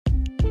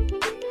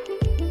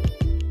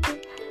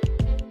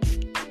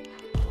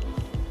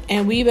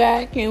And we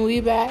back, and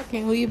we back,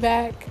 and we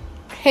back.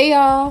 Hey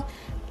y'all,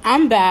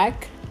 I'm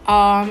back.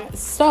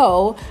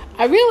 So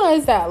I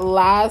realized that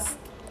last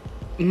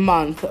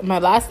month, my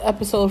last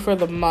episode for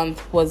the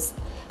month was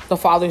the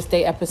Father's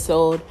Day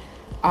episode.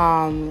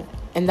 And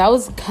that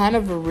was kind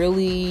of a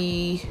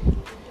really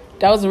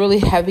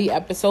heavy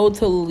episode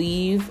to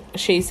leave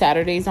Shay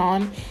Saturdays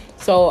on.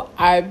 So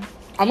I'm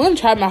gonna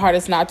try my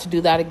hardest not to do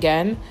that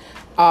again.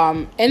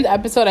 In the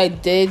episode, I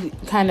did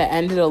kind of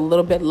end it a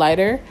little bit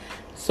lighter,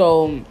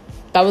 so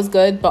that was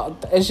good,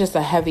 but it's just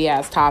a heavy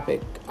ass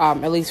topic.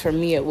 At least for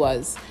me, it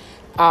was.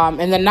 And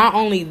then not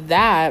only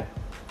that,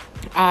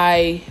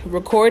 I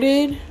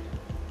recorded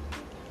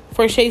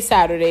for Shay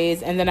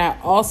Saturdays, and then I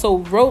also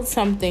wrote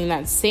something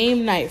that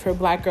same night for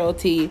Black Girl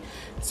Tea.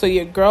 So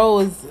your girl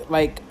was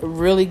like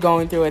really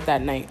going through it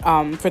that night.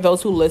 For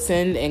those who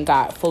listened and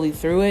got fully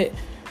through it,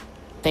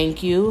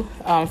 thank you.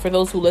 For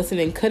those who listened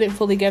and couldn't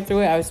fully get through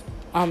it,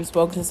 I was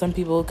spoken to some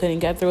people who couldn't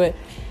get through it.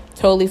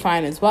 Totally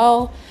fine as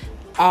well.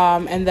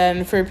 And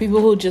then for people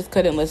who just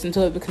couldn't listen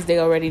to it because they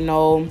already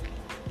know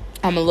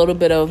a little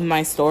bit of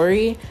my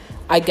story,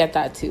 I get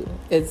that too.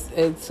 It's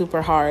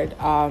super hard.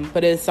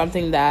 But it's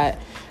something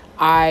that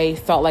I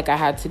felt like I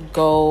had to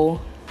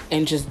go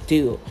and just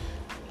do.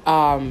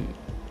 I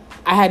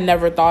had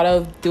never thought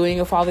of doing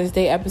a Father's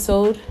Day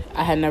episode.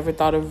 I had never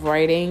thought of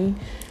writing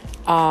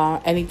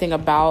anything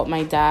about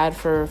my dad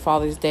for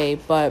Father's Day.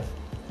 But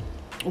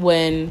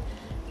when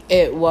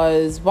it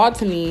was brought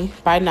to me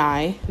by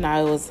Nye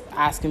was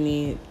asking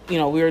me, we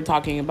were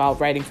talking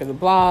about writing for the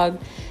blog,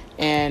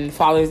 and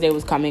Father's Day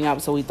was coming up,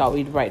 so we thought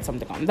we'd write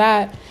something on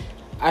that.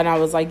 And I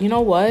was like, you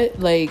know what?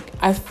 Like,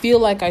 I feel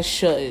like I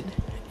should.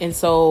 And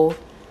so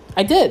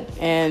I did.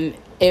 And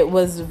it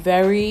was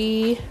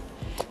very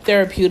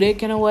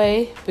therapeutic in a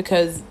way,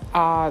 because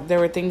there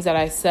were things that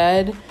I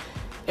said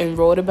and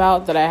wrote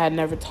about that I had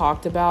never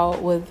talked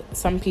about with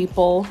some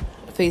people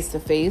face to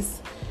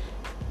face.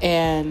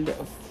 And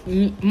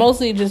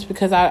mostly just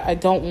because I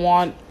don't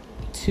want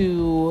it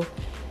to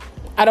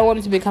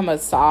become a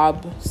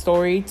sob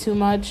story too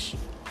much.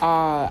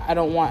 I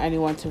don't want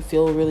anyone to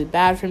feel really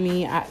bad for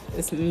me. I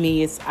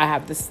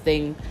have this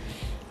thing,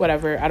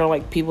 whatever. I don't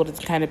like people to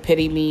kind of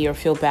pity me or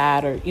feel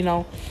bad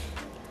or,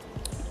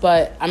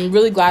 But I'm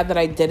really glad that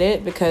I did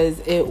it, because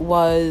it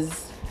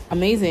was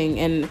amazing.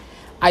 And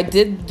I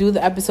did do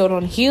the episode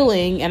on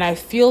healing, and I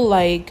feel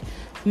like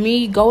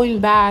me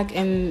going back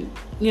and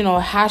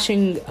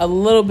hashing a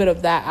little bit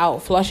of that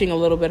out, flushing a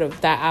little bit of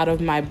that out of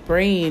my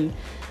brain,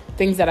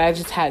 things that I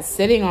just had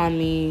sitting on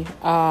me,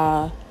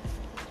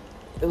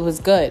 it was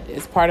good.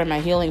 It's part of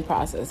my healing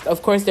process.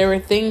 Of course, there were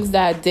things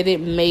that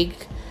didn't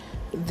make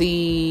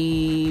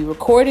the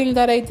recording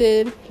that I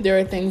did.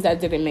 There were things that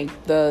didn't make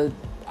the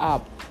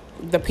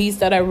piece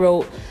that I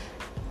wrote,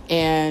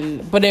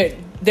 but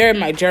they're in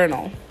my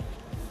journal.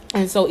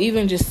 And so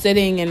even just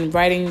sitting and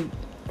writing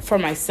for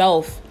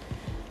myself,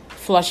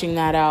 flushing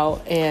that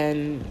out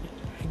and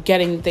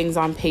getting things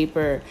on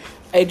paper,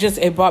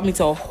 it brought me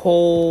to a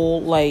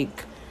whole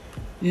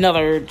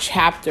another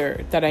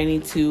chapter that I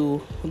need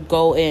to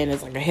go in.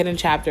 It's like a hidden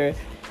chapter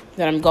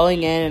that I'm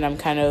going in, and I'm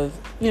kind of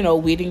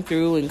weeding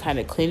through and kind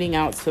of cleaning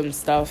out some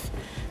stuff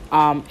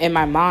in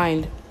my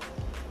mind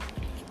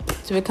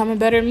to become a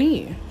better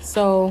me.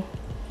 So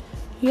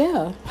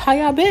yeah, how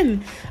y'all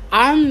been?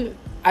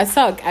 I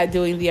suck at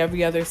doing the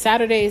every other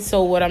Saturday,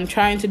 so what I'm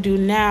trying to do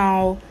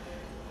now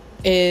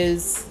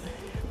is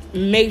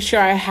make sure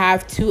I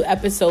have 2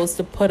 episodes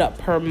to put up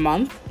per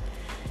month,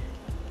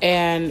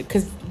 and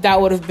because that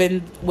would have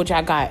been which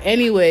I got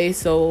anyway,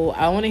 so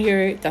I want to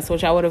hear it. That's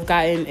what I would have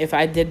gotten if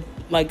I did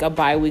a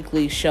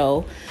bi-weekly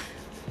show.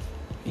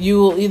 You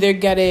will either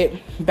get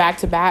it back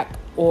to back,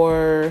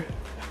 or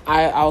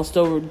I'll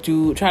still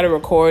try to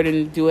record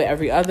and do it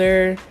every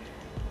other.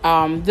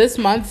 This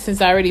month,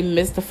 since I already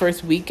missed the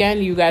first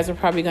weekend, you guys are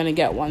probably going to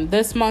get one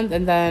this month,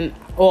 and then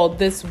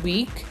this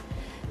week,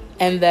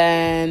 and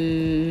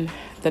then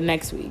the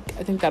next week.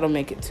 I think that'll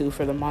make it 2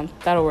 for the month.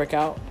 That'll work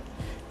out.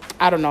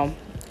 I don't know.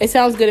 It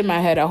sounds good in my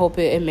head. I hope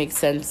it makes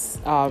sense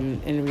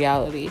in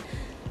reality.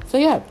 So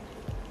yeah.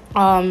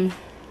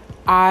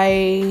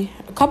 A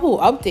couple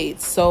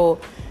updates. So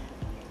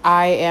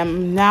I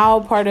am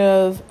now part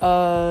of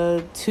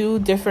 2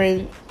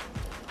 different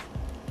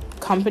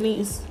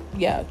companies.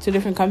 Yeah, 2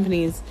 different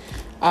companies.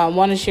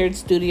 One is Shared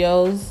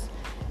Studios,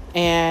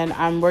 and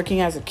I'm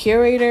working as a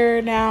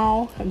curator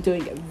now. I'm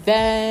doing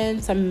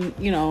events. I'm,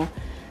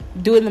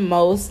 doing the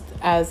most,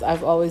 as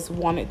I've always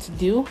wanted to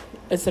do.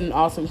 It's an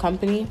awesome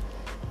company.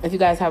 If you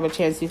guys have a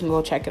chance, you can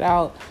go check it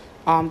out.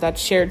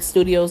 That's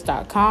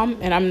sharedstudios.com,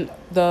 and I'm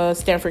the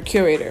Stanford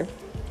curator.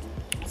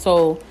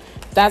 So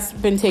that's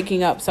been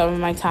taking up some of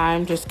my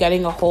time, just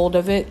getting a hold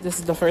of it. This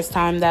is the first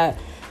time that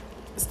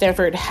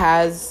Stanford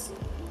has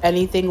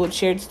anything with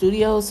Shared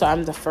Studios, so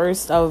I'm the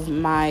first of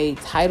my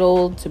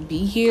title to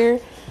be here.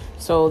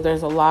 So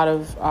there's a lot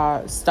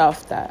of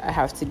stuff that I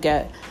have to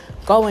get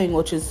going,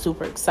 which is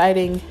super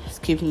exciting. It's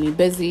keeping me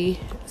busy.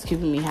 It's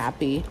keeping me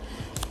happy.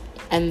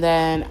 And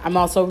then I'm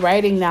also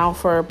writing now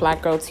for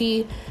Black Girl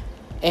Tea.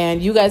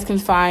 And you guys can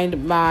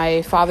find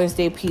my Father's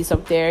Day piece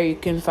up there. You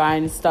can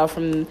find stuff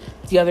from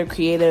the other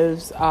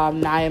creatives,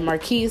 Naya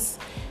Marquise.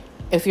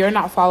 If you're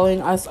not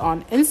following us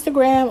on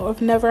Instagram or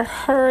have never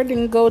heard,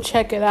 then go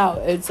check it out.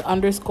 It's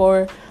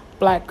 _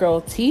 Black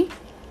Girl T.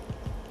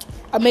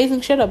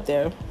 Amazing shit up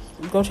there.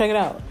 Go check it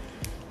out.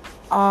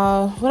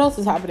 What else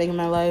is happening in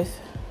my life?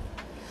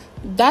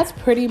 That's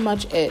pretty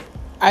much it.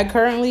 I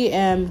currently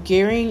am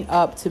gearing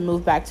up to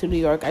move back to New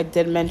York. I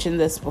did mention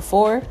this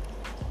before.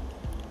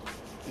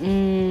 I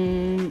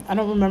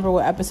don't remember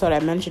what episode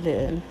I mentioned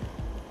it in.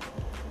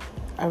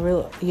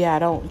 I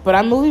don't. But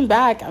I'm moving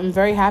back. I'm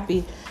very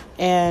happy.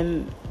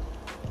 And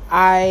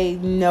I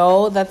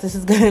know that this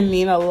is going to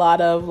mean a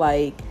lot of,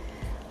 like,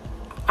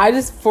 I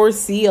just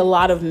foresee a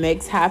lot of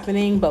mix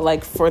happening, but,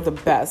 like, for the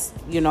best,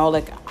 you know?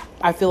 Like,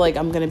 I feel like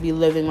I'm going to be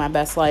living my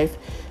best life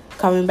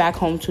coming back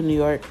home to New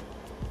York.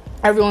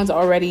 Everyone's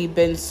already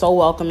been so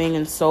welcoming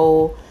and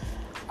so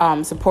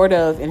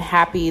supportive and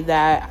happy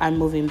that I'm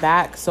moving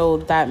back. So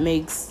that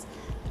makes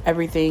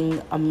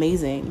everything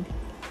amazing.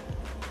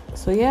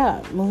 So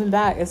yeah, moving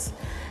back. It's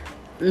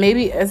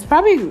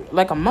probably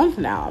like a month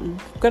now. I'm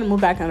going to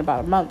move back in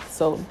about a month.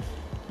 So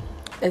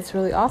it's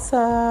really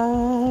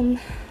awesome.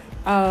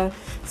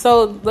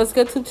 So let's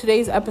get to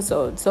today's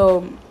episode.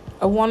 So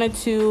I wanted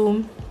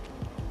to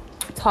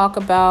talk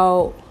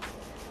about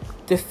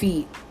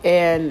defeat.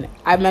 And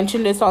I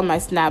mentioned this on my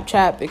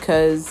Snapchat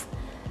because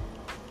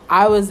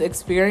I was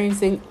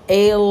experiencing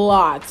a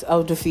lot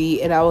of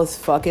defeat and I was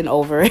fucking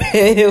over it.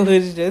 It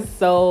was just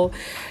so,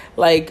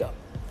 like,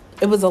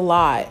 it was a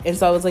lot. And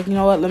so I was like, you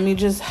know what, let me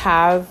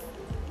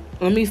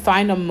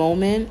find a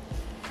moment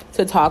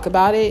to talk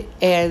about it.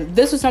 And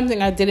this was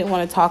something I didn't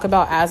want to talk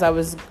about as I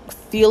was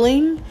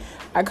feeling.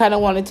 I kind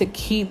of wanted to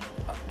keep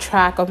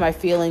track of my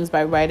feelings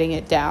by writing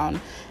it down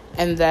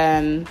and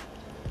then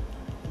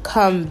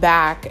come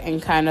back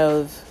and kind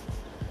of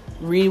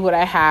read what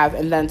I have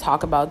and then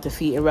talk about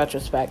defeat in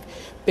retrospect.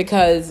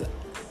 Because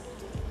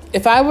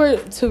if I were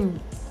to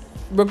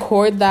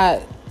record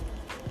this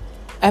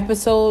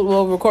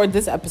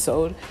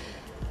episode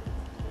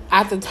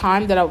at the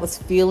time that I was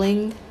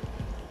feeling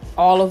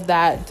all of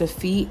that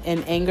defeat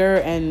and anger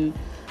and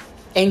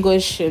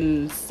anguish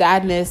and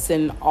sadness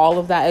and all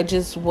of that,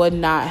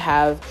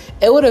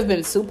 it would have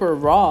been super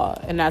raw,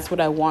 and that's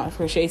what I want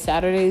for Shay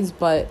Saturdays,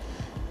 but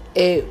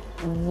it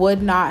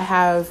would not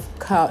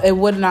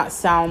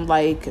sound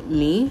like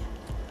me,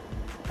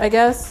 I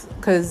guess,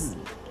 because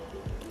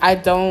I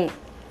don't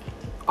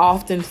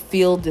often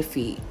feel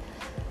defeat,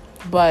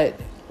 but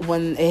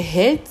when it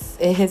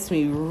hits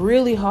me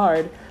really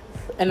hard.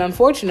 And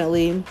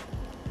unfortunately,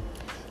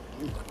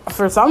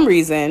 for some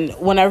reason,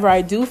 whenever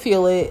I do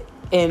feel it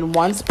in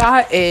one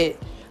spot, I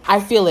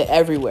feel it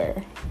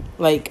everywhere,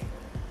 like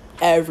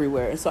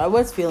everywhere. So I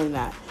was feeling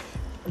that.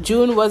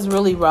 June was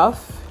really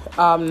rough.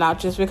 Not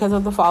just because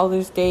of the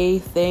Father's Day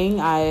thing.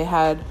 I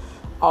had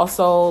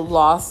also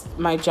lost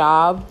my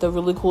job, the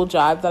really cool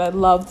job that I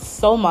loved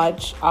so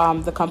much.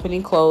 The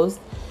company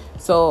closed.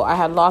 So I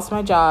had lost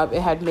my job.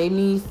 It had made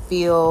me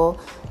feel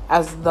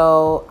as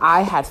though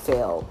I had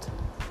failed.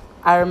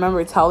 I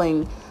remember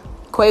telling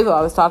Quavo,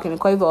 I was talking to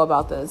Quavo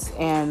about this,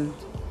 and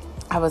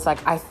I was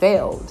like, I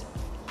failed.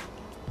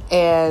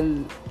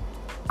 And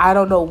I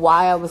don't know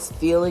why I was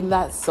feeling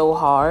that so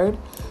hard,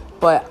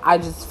 but I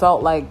just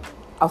felt like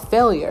a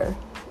failure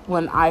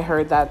when I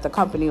heard that the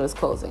company was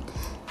closing.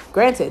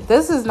 Granted,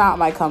 this is not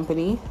my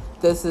company.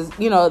 This is,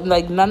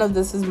 like, none of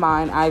this is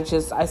mine. I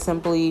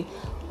simply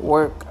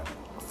work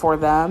for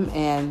them,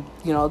 and,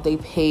 they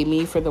pay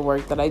me for the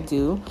work that I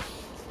do.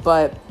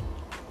 But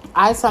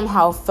I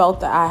somehow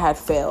felt that I had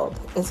failed.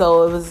 And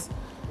so it was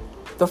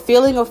the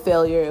feeling of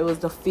failure. It was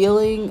the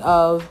feeling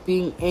of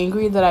being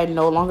angry that I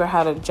no longer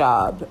had a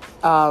job.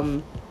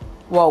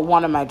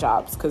 One of my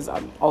jobs, because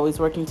I'm always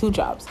working 2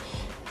 jobs.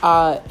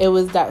 It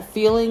was that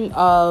feeling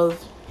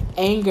of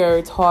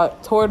anger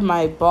toward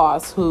my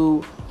boss,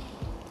 who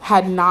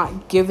had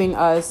not given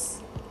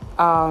us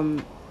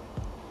a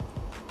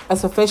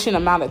sufficient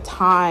amount of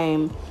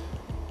time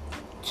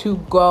to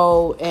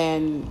go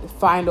and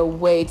find a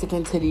way to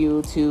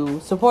continue to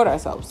support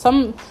ourselves.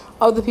 Some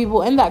of the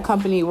people in that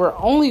company were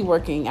only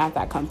working at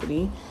that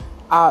company.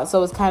 So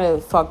it was kind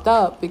of fucked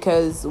up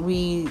because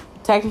we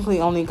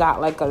technically only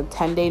got like a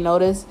 10-day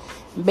notice.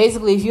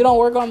 Basically, if you don't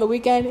work on the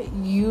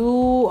weekend,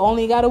 you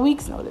only got a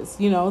week's notice,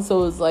 So it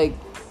was like,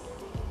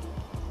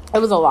 it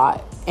was a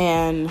lot.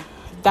 And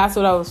that's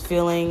what I was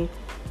feeling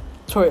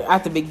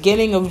at the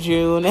beginning of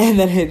June. And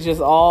then it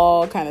just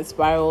all kind of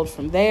spiraled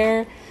from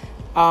there.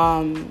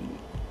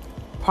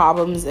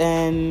 Problems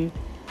in,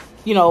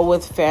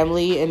 with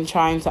family and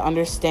trying to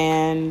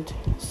understand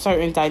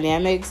certain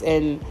dynamics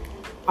and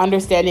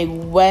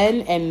understanding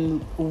when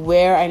and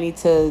where I need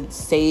to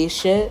say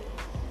shit.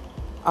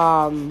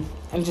 And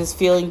just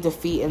feeling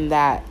defeat in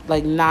that,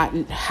 like not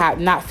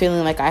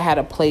feeling like I had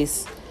a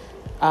place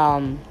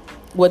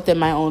within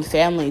my own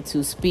family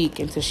to speak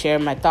and to share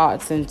my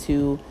thoughts and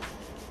to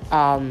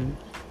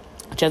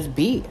just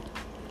be,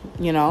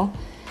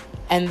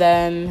 And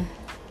then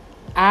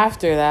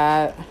after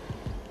that,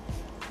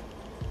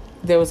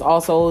 there was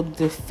also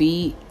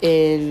defeat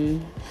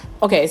in...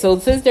 Okay, so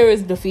since there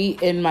was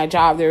defeat in my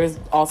job, there was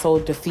also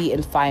defeat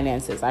in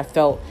finances. I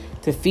felt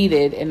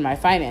defeated in my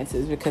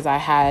finances because I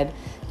had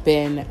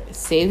been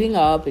saving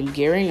up and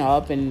gearing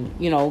up and,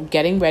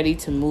 getting ready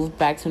to move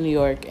back to New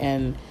York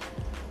and,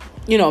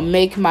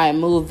 make my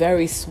move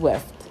very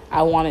swift.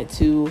 I wanted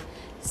to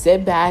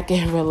sit back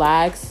and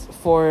relax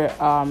for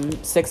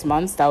 6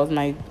 months. That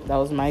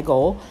was my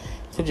goal,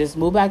 to just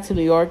move back to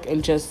New York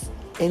and just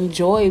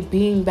enjoy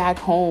being back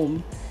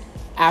home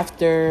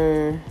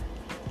after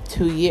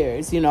 2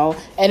 years, and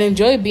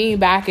enjoy being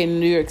back in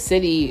New York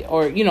City,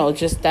 or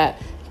just that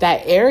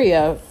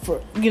area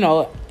for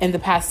in the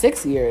past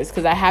 6 years,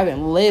 because I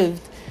haven't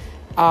lived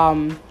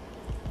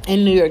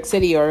in New York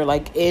City or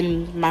like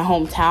in my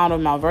hometown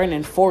of Mount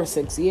Vernon for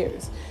 6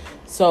 years.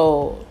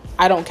 So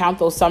I don't count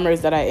those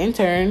summers that I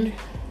interned.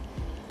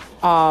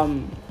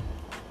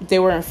 They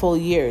weren't full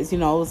years, it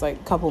was like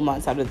a couple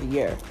months out of the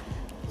year.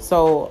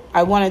 So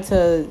I wanted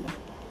to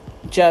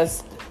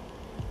just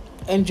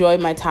enjoy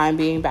my time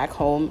being back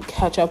home,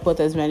 catch up with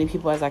as many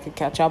people as I could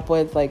catch up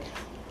with. Like,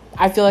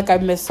 I feel like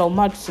I've missed so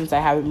much since I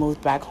haven't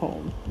moved back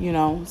home,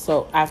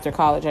 So after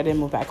college, I didn't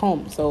move back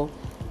home. So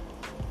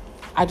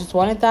I just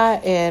wanted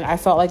that, and I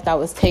felt like that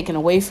was taken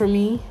away from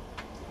me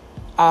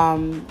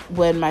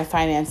when my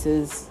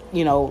finances,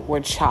 were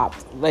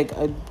chopped. Like,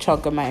 a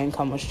chunk of my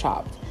income was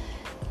chopped.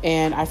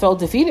 And I felt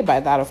defeated by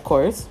that, of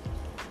course.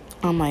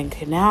 I'm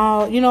like,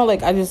 now,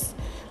 I just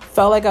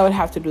felt like I would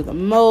have to do the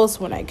most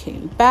when I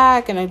came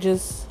back, and I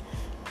just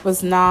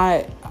was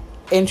not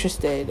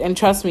interested. And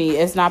trust me,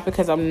 it's not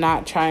because I'm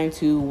not trying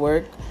to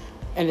work,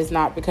 and it's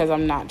not because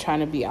I'm not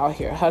trying to be out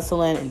here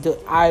hustling and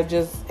I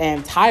just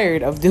am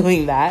tired of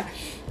doing that.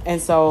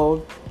 And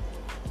so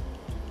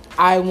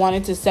I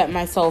wanted to set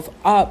myself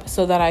up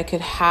so that I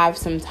could have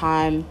some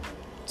time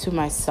to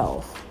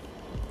myself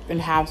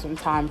and have some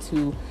time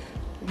to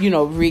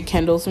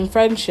rekindle some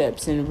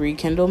friendships and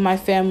rekindle my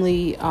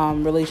family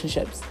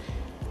relationships.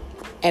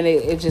 And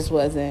it just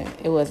wasn't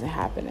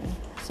happening.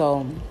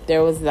 So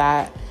there was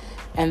that.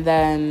 And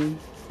then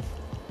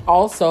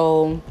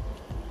also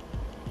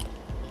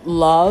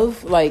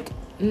love, like,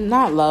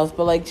 not love,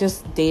 but like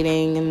just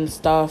dating and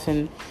stuff.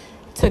 And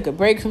took a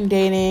break from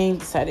dating,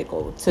 decided to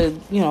go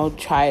to,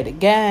 try it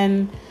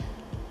again.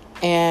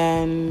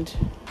 And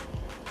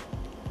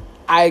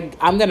I'm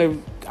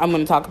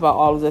gonna talk about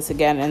all of this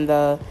again in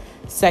the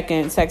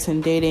second sex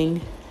and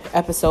dating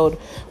episode,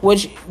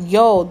 which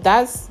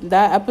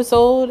that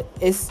episode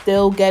is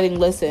still getting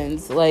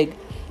listens. Like,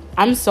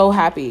 I'm so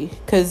happy,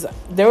 because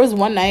there was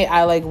one night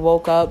I like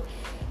woke up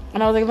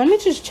and I was like, let me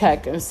just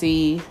check and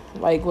see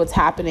like what's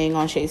happening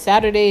on Shay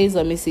Saturdays.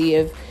 Let me see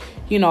if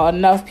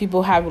enough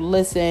people have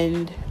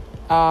listened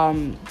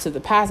to the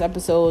past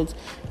episodes.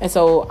 And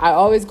so I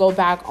always go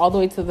back all the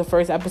way to the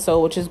first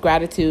episode, which is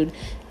gratitude,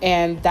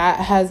 and that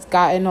has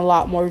gotten a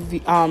lot more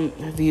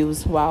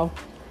views. Wow.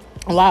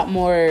 A lot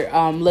more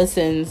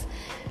listens.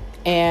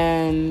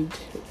 And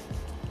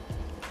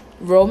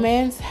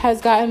romance has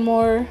gotten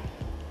more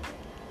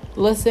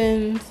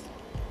listens.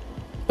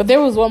 But there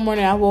was one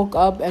morning I woke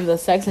up and the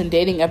sex and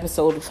dating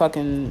episode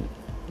fucking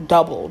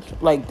doubled,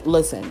 like,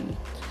 listen.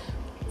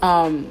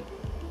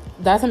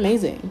 That's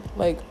amazing.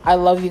 Like, I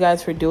love you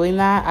guys for doing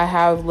that. I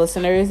have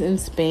listeners in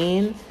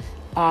Spain.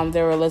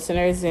 There were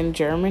listeners in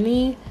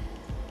Germany.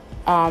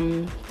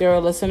 There were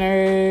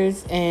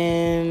listeners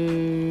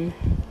in,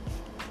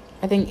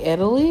 I think,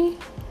 Italy,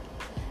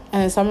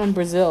 and then some in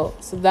Brazil.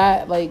 So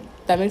that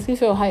makes me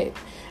feel hype.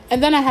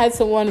 And then I had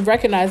someone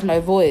recognize my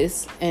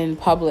voice in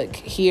public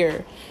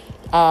here,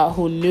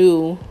 who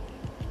knew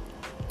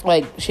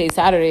like Shay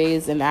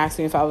Saturdays, and asked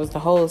me if I was the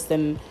host,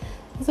 and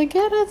I was like,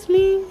 yeah, that's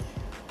me.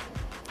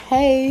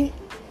 Hey.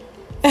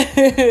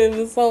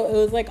 it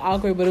was like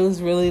awkward, but it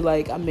was really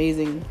like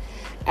amazing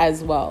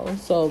as well.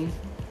 So,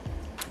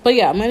 but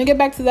yeah, I'm gonna get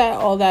back to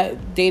all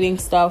that dating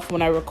stuff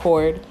when I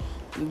record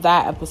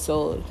that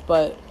episode.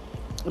 But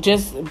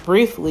just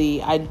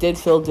briefly, I did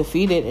feel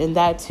defeated in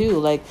that too.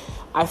 Like,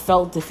 I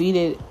felt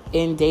defeated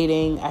in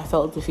dating, I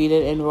felt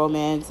defeated in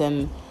romance,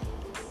 and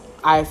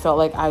I felt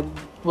like I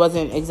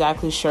wasn't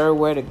exactly sure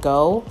where to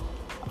go.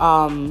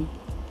 I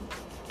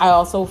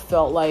also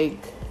felt like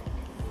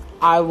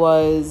I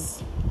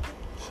was,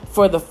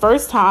 for the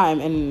first time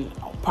and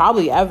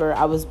probably ever,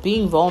 I was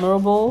being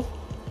vulnerable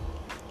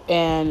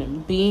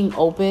and being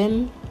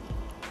open,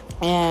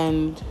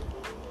 and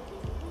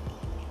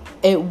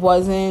it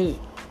wasn't,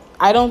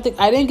 I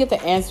didn't get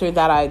the answer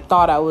that I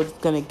thought I was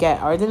gonna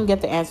get, or I didn't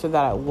get the answer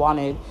that I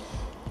wanted.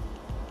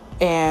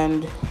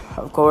 And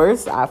of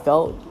course I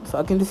felt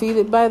fucking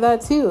defeated by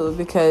that too,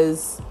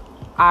 because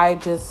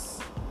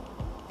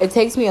it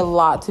takes me a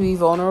lot to be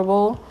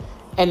vulnerable.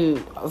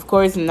 And of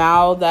course,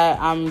 now that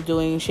I'm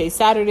doing Shay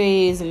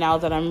Saturdays, and now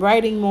that I'm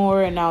writing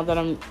more, and now that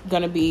I'm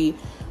gonna be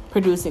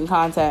producing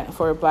content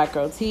for Black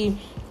Girl Tea,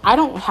 I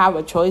don't have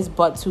a choice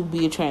but to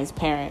be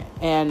transparent.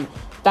 And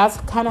that's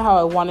kind of how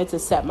I wanted to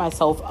set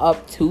myself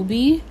up to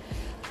be,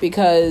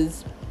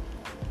 because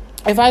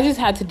if I just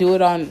had to do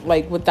it on,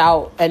 like,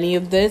 without any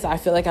of this, I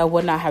feel like I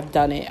would not have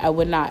done it. I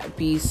would not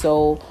be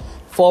so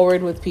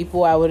forward with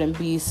people. I wouldn't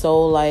be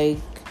so, like,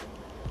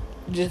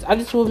 I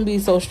just wouldn't be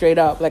so straight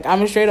up. Like,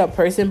 I'm a straight up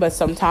person, but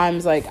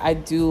sometimes, like, I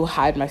do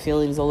hide my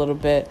feelings a little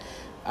bit.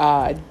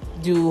 I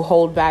do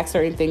hold back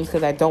certain things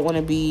because I don't want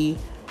to be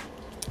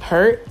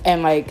hurt.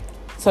 And, like,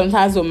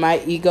 sometimes when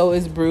my ego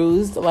is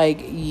bruised,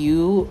 like,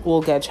 you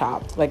will get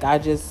chopped. Like, I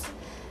just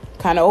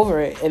kind of over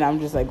it, and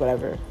I'm just like,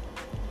 whatever.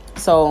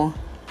 So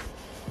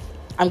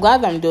I'm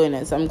glad that I'm doing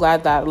this. I'm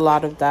glad that a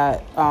lot of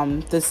that,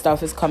 this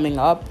stuff is coming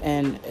up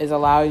and is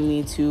allowing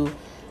me to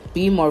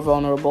be more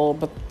vulnerable.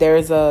 But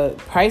there's a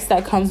price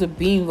that comes with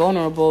being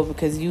vulnerable,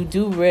 because you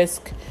do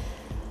risk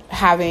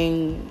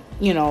having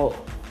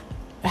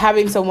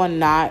someone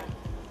not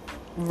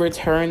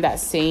return that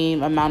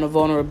same amount of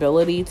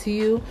vulnerability to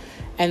you.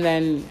 And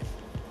then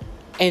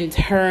in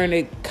turn,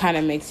 it kind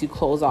of makes you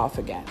close off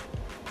again.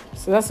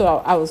 So that's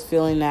what I was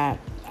feeling that.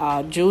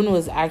 June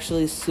was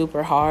actually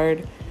super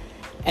hard.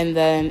 And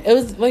then it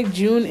was like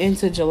June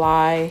into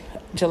July.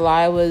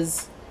 July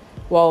is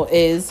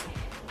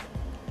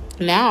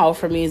now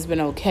for me, it's been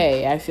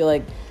okay. I feel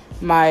like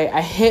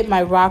I hit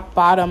my rock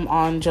bottom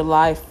on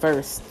July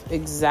 1st,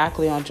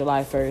 exactly on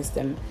July 1st.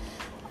 And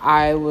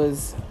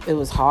it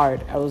was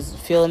hard. I was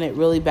feeling it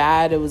really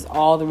bad. It was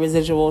all the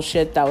residual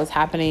shit that was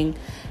happening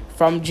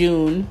from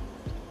June.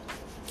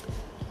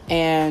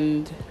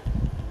 And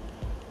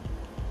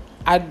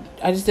I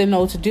just didn't know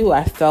what to do.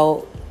 I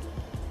felt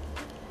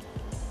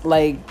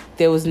like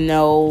there was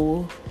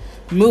no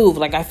move.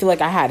 Like, I feel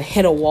like I had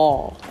hit a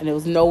wall and there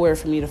was nowhere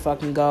for me to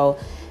fucking go.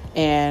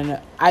 And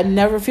I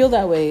never feel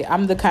that way.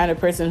 I'm the kind of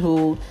person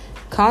who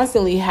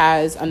constantly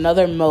has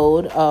another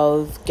mode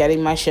of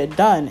getting my shit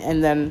done.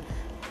 And then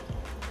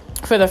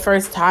for the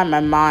first time, my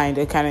mind,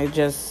 it kind of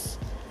just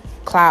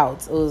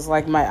clouds. It was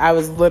like I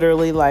was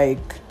literally like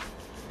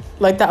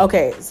that.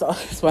 Okay, so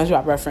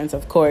SpongeBob reference,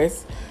 of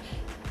course.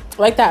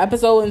 Like that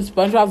episode when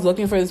SpongeBob's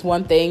looking for this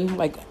one thing,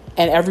 like,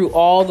 and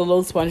all the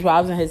little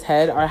SpongeBobs in his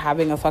head are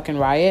having a fucking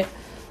riot.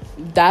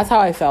 That's how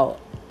I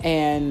felt.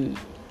 And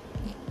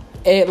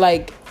it,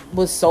 like,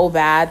 was so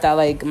bad that,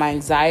 like, my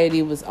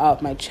anxiety was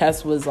up. My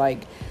chest was,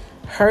 like,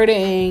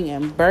 hurting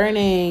and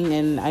burning.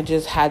 And I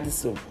just had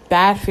this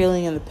bad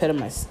feeling in the pit of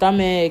my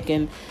stomach.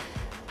 And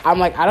I'm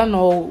like, I don't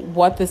know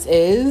what this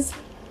is.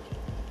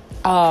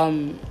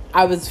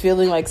 I was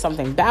feeling like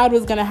something bad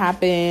was going to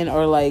happen.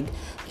 Or, like,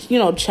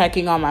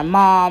 checking on my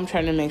mom,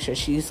 trying to make sure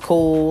she's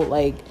cool.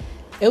 Like,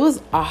 it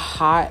was a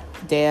hot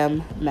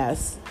damn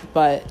mess,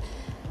 but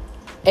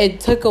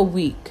it took a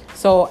week.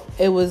 So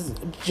it was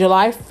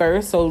July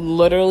 1st, so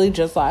literally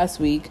just last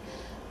week,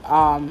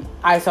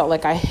 I felt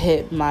like I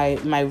hit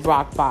my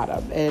rock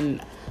bottom.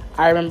 And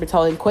I remember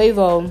telling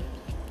Quavo's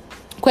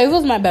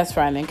my best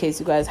friend, in case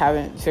you guys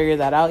haven't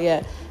figured that out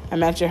yet. I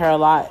mentioned her a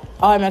lot.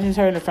 Oh, I mentioned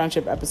her in the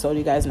friendship episode,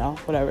 you guys know,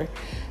 whatever.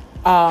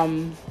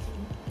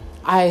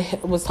 I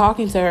was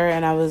talking to her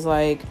and I was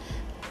like,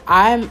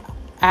 I'm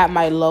at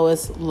my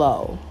lowest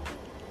low.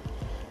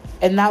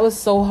 And that was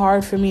so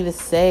hard for me to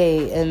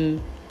say,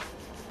 and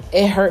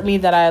it hurt me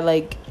that I,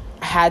 like,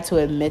 had to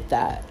admit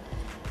that.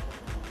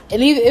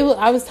 And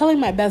I was telling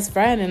my best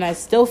friend, and I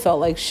still felt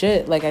like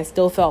shit. Like, I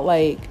still felt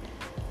like,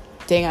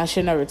 dang, I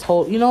should never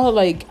told,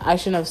 like, I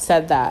shouldn't have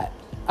said that.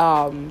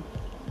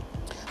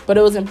 But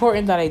it was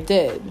important that I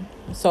did.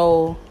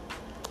 So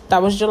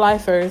that was July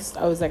 1st.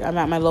 I was like, I'm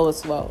at my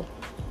lowest low.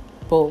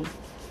 Boom.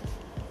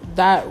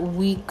 That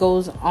week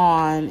goes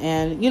on,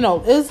 and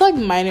it's like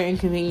minor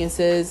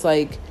inconveniences,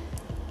 like,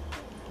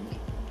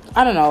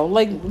 I don't know,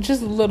 like,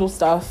 just little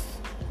stuff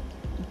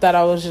that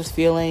I was just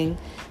feeling.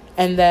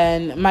 And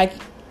then my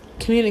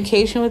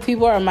communication with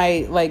people, or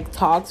my, like,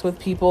 talks with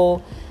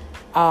people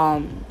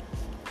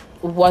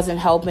wasn't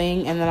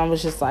helping. And then I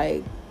was just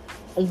like,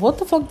 what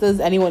the fuck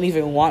does anyone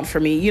even want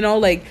from me?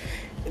 Like,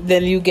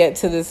 then you get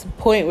to this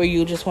point where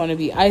you just want to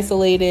be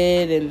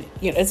isolated, and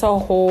it's a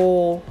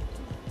whole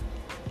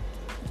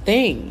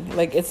thing.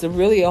 Like, it's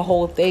really a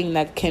whole thing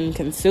that can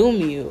consume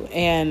you.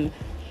 And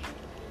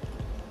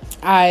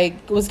I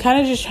was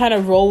kind of just trying to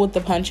roll with the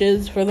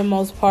punches for the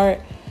most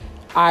part.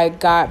 I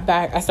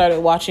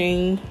started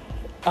watching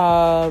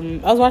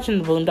I was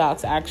watching the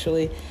Boondocks,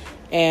 actually,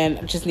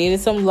 and just needed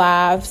some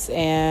laughs.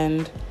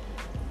 And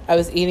I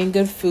was eating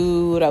good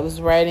food, I was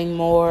writing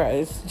more, I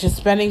was just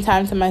spending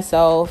time to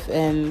myself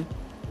and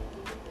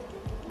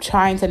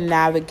trying to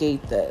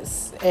navigate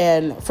this.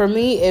 And for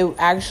me, it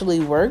actually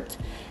worked.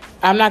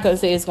 I'm not going to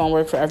say it's going to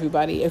work for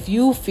everybody. If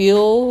you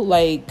feel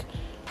like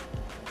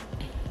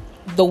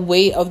the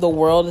weight of the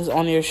world is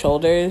on your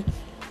shoulders,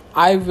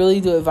 I really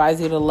do advise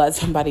you to let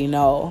somebody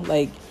know.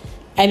 Like,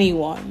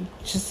 anyone.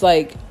 Just,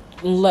 like,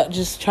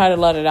 just try to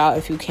let it out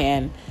if you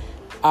can.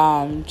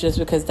 Just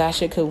because that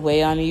shit could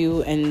weigh on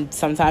you. And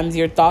sometimes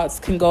your thoughts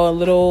can go a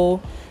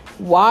little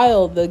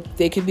wild.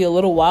 They could be a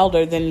little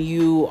wilder than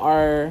you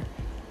are,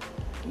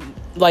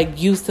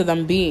 like, used to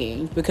them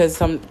being, because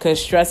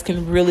stress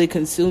can really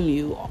consume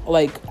you,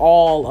 like,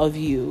 all of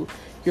you,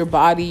 your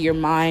body, your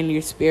mind,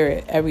 your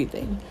spirit,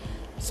 everything.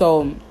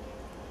 So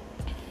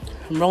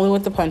I'm rolling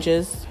with the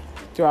punches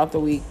throughout the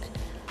week.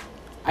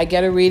 I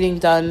get a reading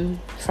done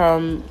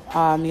from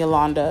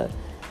Yolanda,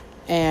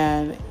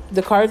 and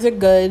the cards are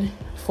good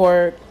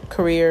for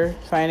career,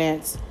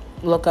 finance,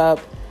 look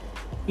up.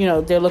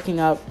 They're looking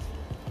up.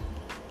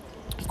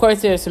 Of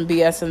course, there's some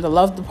BS in the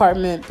love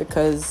department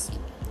because,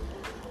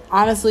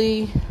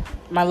 honestly,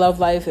 my love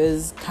life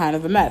is kind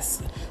of a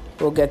mess.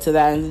 We'll get to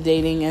that in the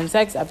dating and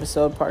sex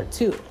episode, part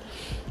 2.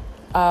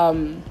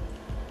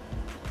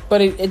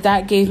 But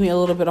that gave me a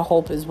little bit of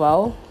hope as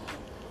well.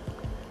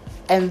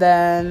 And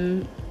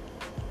then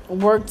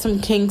worked some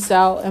kinks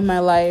out in my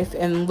life,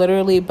 and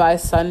literally by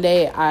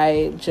Sunday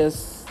I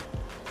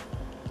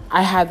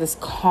had this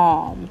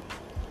calm.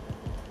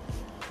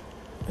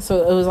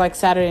 So it was like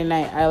Saturday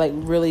night, I like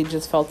really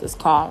just felt this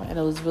calm, and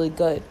it was really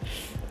good.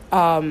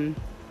 I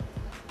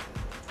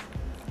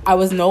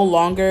was no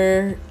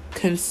longer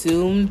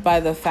consumed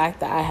by the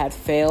fact that I had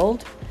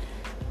failed.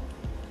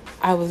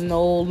 I was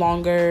no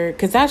longer,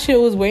 because that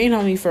shit was weighing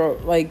on me for,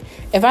 like,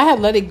 if I had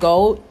let it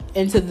go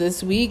into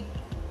this week,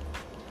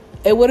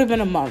 it would have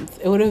been a month.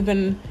 It would have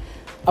been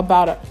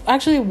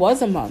actually it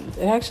was a month.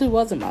 It actually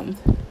was a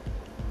month.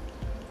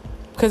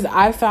 Because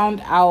I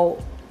found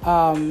out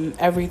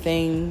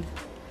everything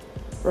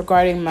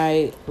regarding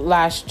my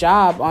last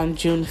job on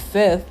June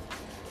 5th.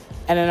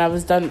 And then I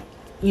was done.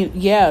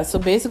 So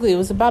basically it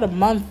was about a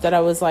month that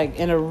I was like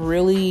in a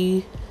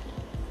really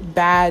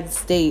bad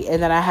state.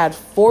 And then I had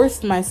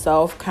forced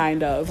myself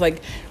kind of.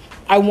 Like,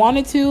 I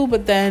wanted to,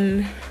 but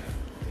then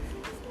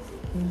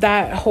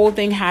that whole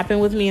thing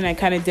happened with me and I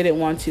kind of didn't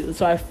want to.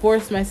 So I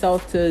forced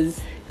myself to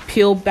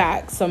peel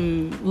back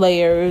some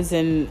layers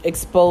and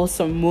expose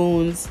some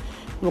wounds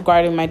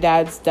regarding my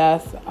dad's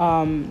death,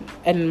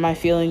 and my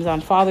feelings on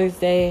Father's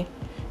Day,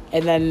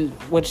 and then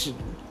which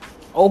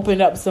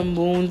opened up some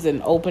wounds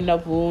and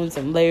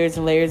layers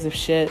and layers of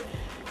shit.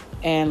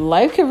 And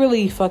life can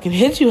really fucking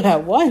hit you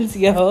at once,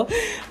 yo.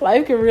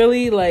 Life can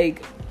really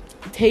like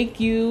take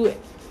you,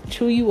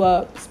 chew you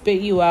up,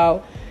 spit you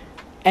out,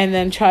 and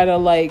then try to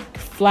like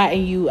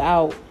flatten you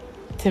out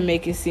to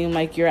make it seem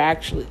like you're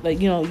actually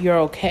like, you're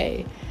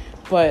okay.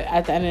 But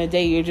at the end of the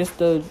day, you're just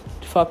a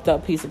fucked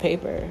up piece of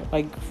paper,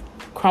 like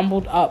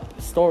crumbled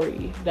up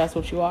story. That's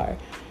what you are.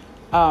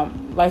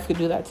 Life could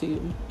do that to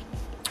you.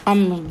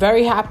 I'm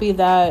very happy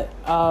that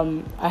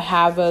I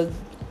have a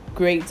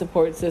great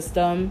support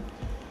system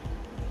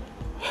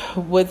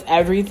with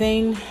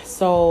everything.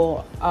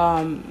 So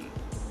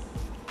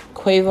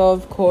Quavo,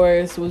 of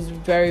course, was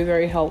very,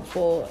 very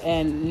helpful,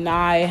 and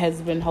Nye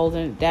has been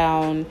holding it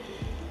down.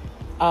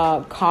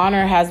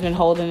 Connor has been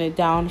holding it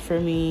down for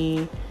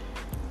me.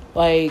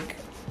 Like,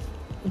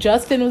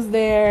 Justin was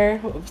there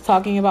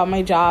talking about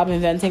my job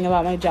and venting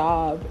about my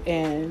job,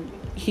 and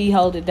he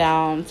held it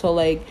down. So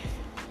like,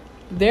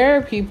 there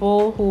are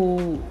people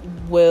who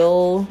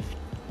will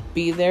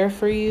be there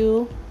for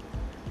you.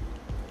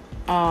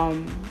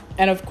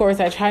 And of course,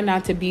 I try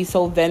not to be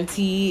so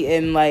venty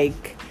and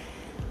like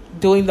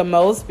doing the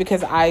most,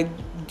 because I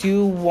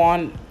do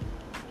want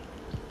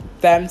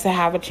them to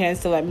have a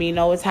chance to let me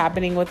know what's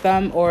happening with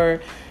them.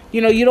 Or,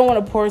 you don't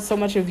want to pour so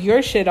much of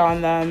your shit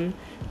on them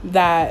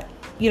that,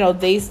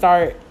 they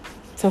start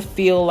to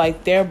feel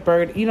like they're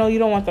burden. You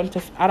don't want them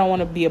to, I don't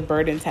want to be a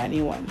burden to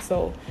anyone.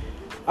 So,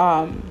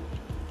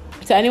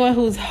 to anyone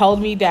who's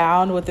held me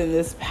down within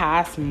this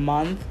past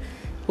month,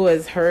 who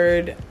has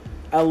heard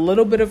a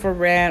little bit of a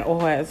rant,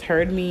 or who has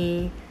heard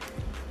me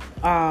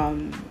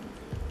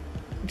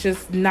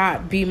just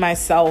not be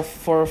myself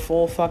for a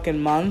full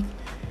fucking month,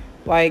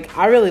 like,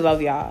 I really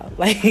love y'all.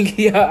 Like,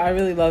 yeah, I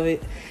really love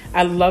it.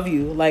 I love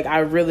you. Like, I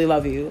really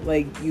love you.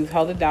 Like, you've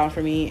held it down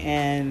for me,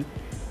 and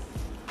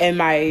in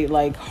my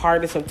like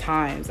hardest of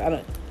times. I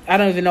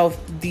don't even know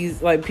if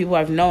these like people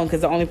I've known,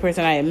 because the only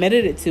person I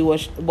admitted it to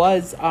was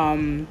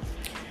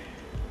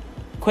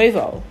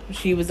Quavo.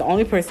 She was the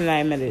only person I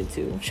admitted it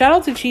to. Shout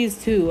out to Cheese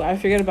too. I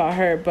forget about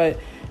her, but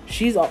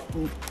she's,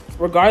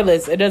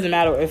 regardless, it doesn't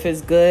matter if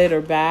it's good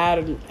or bad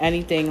or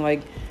anything,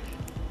 like,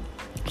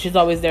 she's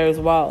always there as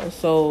well.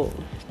 So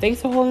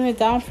thanks for holding it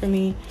down for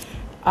me.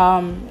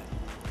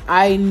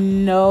 I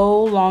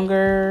no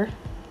longer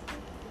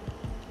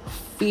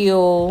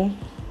feel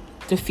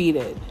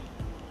defeated.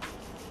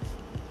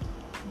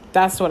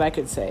 That's what I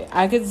could say.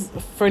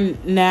 For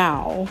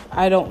now,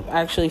 I don't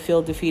actually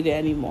feel defeated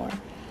anymore.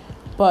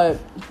 But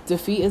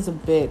defeat is a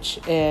bitch.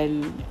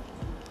 And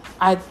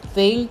I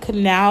think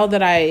now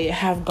that I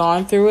have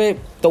gone through it,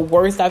 the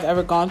worst I've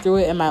ever gone through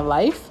it in my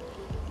life,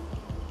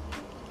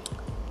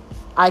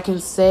 I can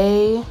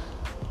say,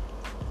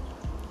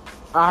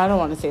 I don't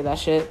want to say that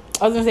shit.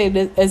 I was going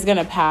to say it's going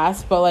to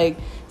pass, but like,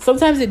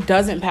 sometimes it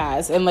doesn't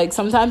pass. And like,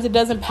 sometimes it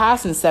doesn't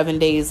pass in 7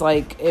 days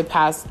like it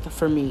passed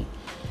for me.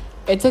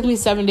 It took me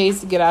 7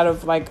 days to get out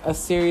of like a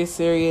serious,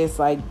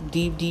 like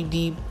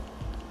deep,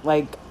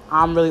 like,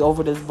 I'm really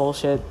over this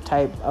bullshit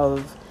type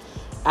of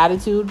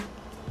attitude.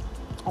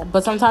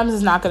 But sometimes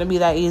it's not going to be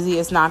that easy.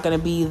 It's not going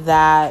to be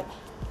that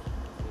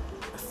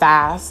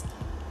fast.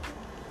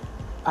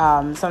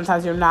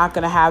 Sometimes you're not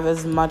going to have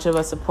as much of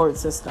a support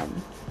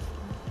system.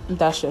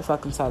 that shit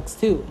fucking sucks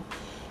too.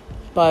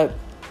 But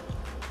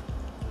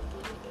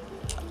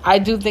I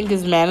do think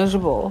it's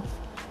manageable.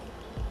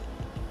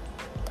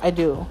 I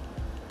do.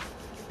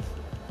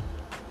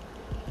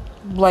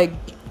 Like,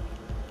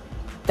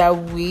 that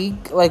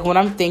week, like, when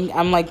I'm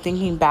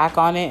thinking back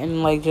on it,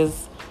 and like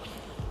just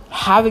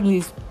having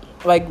these,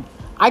 like,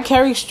 I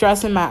carry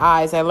stress in my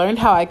eyes. I learned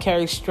how I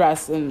carry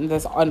stress in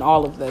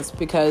all of this,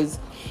 because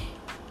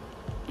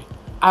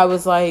I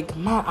was like,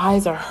 my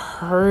eyes are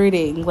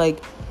hurting.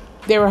 Like,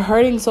 they were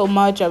hurting so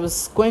much. I was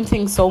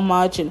squinting so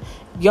much, and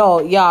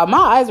my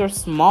eyes are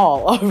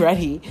small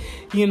already,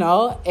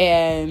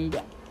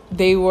 and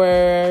they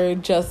were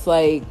just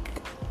like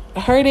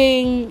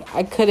hurting.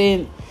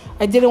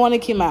 I didn't want to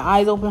keep my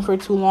eyes open for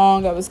too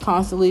long. I was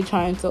constantly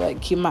trying to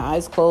like keep my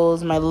eyes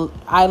closed. My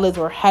eyelids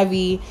were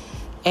heavy,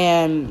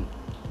 and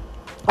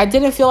I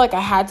didn't feel like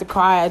I had to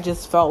cry. I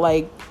just felt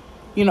like,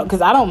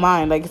 because I don't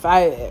mind. Like, if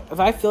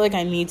I feel like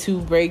I need to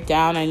break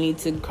down, I need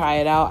to cry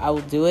it out, I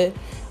will do it.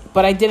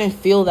 But I didn't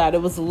feel that.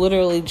 It was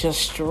literally just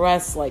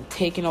stress, like,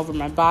 taking over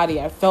my body.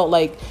 I felt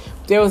like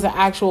there was an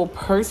actual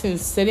person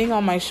sitting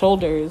on my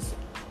shoulders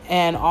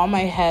and on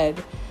my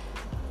head.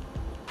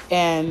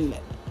 And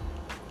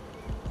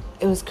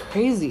it was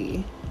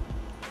crazy.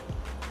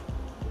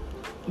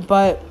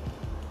 But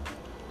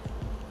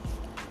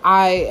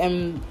I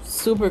am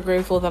super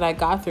grateful that I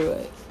got through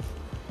it.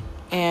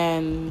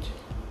 And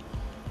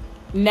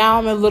now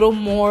I'm a little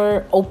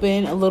more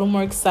open, a little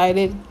more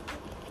excited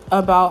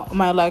about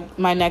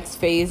my next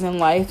phase in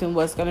life, and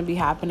what's going to be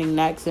happening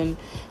next, and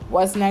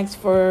what's next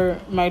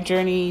for my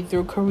journey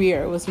through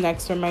career, what's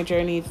next for my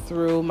journey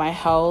through my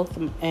health,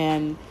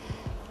 and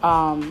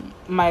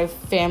my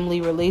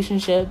family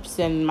relationships,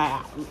 and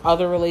my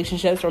other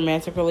relationships,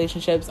 romantic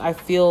relationships. I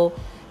feel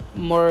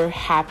more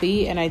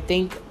happy, and I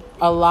think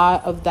a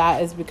lot of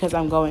that is because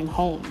I'm going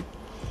home.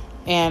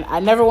 And I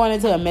never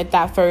wanted to admit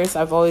that first.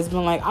 I've always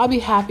been like, I'll be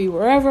happy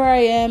wherever I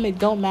am. It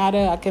don't matter.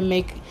 I can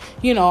make,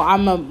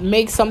 I'm a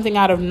make something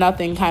out of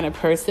nothing kind of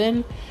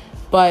person.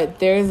 But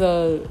there's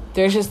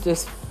just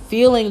this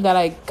feeling that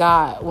I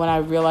got when I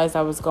realized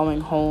I was going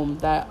home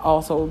that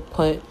also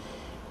put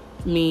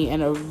me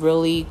in a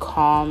really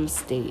calm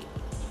state.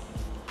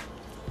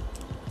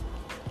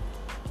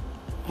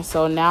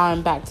 So now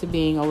I'm back to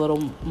being a little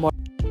more.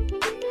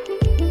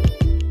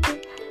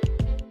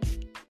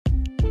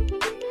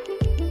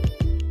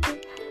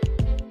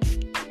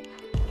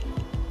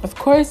 Of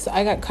course,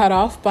 I got cut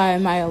off by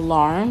my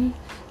alarm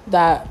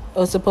that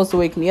was supposed to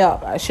wake me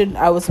up.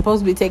 I was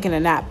supposed to be taking a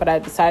nap, but I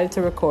decided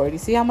to record. You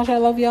see how much I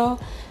love y'all?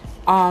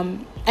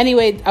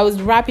 Anyway, I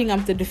was wrapping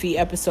up the defeat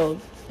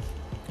episode.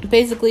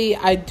 Basically,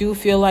 I do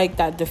feel like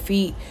that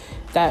defeat,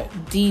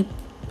 that deep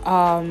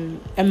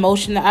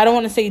emotion, I don't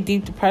want to say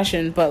deep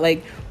depression, but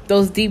like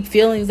those deep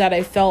feelings that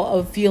I felt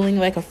of feeling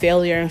like a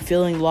failure and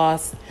feeling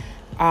lost,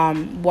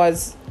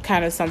 was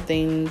kind of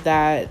something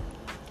that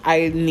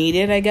I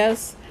needed, I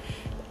guess.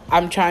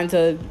 I'm trying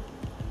to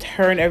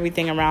turn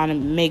everything around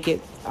and make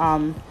it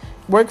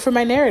work for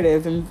my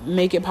narrative and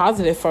make it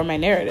positive for my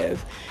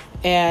narrative.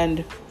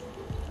 And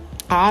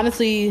I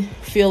honestly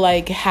feel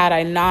like had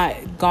I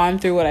not gone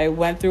through what I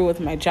went through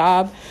with my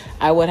job,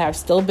 I would have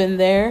still been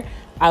there.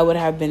 I would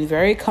have been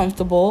very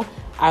comfortable.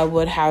 I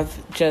would have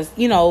just,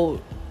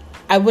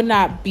 I would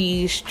not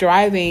be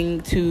striving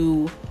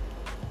to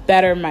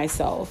better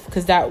myself,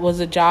 because that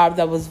was a job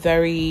that was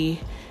it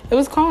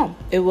was calm.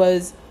 It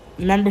was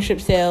membership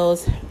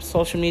sales,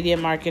 social media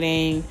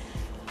marketing,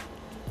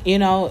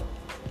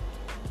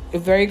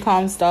 very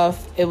calm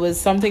stuff. It was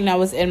something that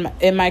was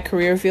in my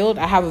career field.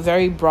 I have a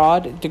very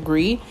broad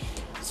degree,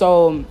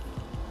 so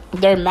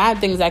there are mad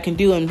things I can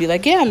do and be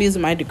like, yeah, I'm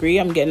using my degree,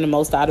 I'm getting the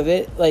most out of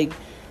it,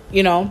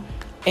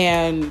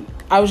 and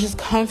I was just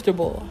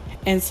comfortable.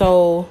 And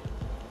so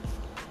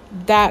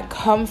that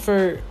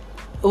comfort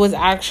was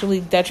actually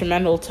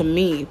detrimental to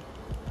me.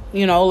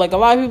 A lot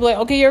of people are like,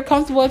 okay, you're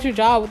comfortable at your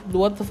job,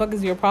 what the fuck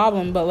is your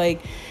problem? But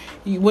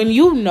when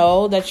you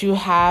know that you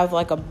have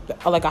like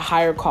a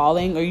higher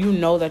calling,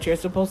 or that you're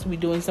supposed to be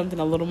doing something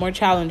a little more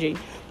challenging,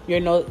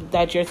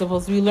 that you're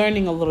supposed to be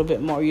learning a little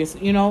bit more,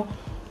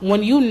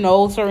 when you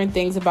know certain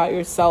things about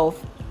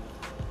yourself,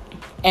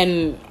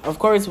 and of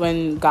course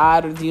when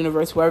God or the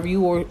universe, whoever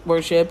you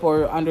worship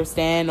or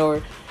understand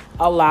or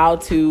allow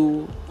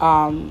to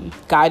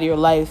guide your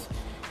life,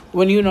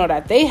 when you know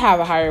that they have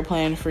a higher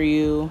plan for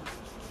you,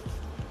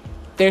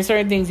 there's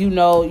certain things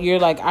you're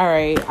like, all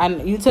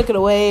right, you took it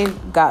away,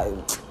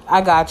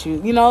 I got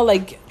you.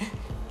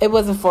 It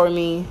wasn't for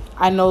me.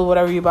 I know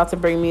whatever you're about to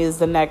bring me is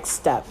the next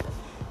step.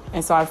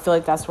 And so I feel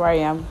like that's where I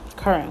am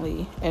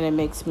currently, and it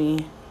makes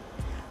me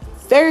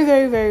very,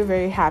 very, very,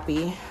 very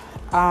happy.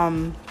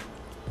 I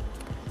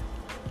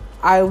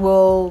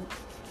will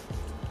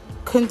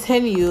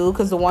continue,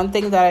 because the one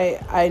thing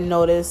that I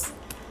noticed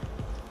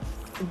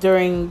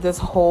during this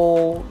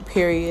whole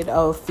period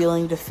of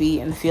feeling defeat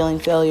and feeling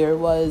failure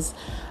was,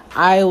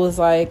 I was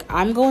like,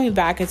 I'm going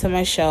back into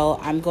my shell.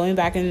 I'm going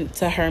back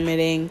into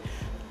hermiting.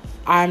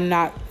 I'm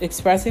not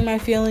expressing my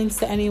feelings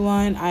to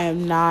anyone. I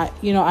am not.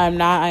 And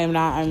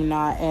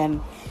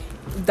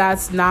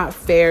that's not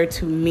fair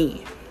to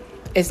me.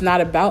 It's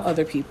not about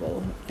other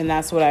people. And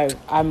that's what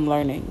I'm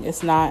learning.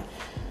 It's not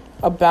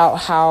about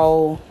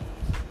how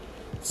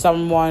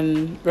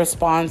someone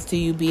responds to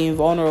you being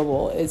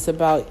vulnerable. It's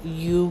about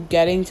you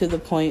getting to the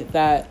point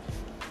that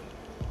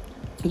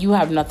you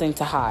have nothing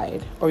to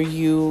hide, or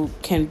you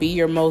can be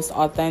your most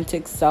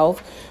authentic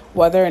self,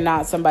 whether or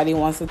not somebody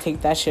wants to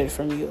take that shit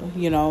from you,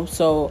 you know?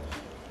 So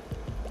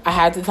I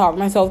had to talk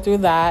myself through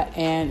that,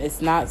 and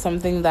it's not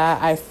something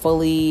that I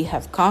fully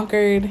have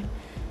conquered.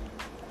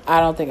 I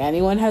don't think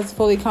anyone has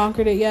fully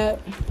conquered it yet.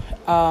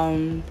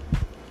 I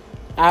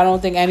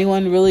don't think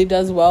anyone really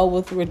does well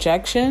with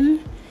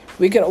rejection.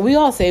 We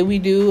all say we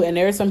do, and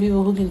there are some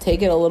people who can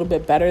take it a little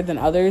bit better than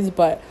others,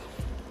 but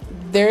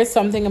there's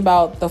something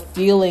about the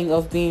feeling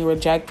of being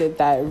rejected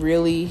that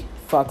really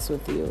fucks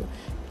with you.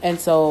 And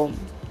so,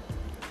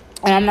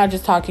 and I'm not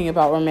just talking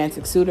about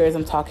romantic suitors,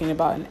 I'm talking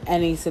about in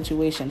any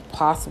situation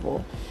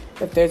possible.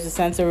 If there's a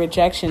sense of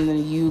rejection,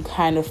 then you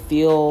kind of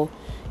feel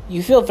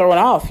thrown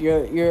off.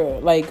 You're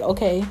like,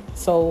 okay,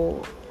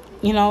 so,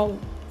 you know,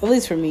 at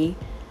least for me.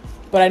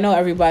 But I know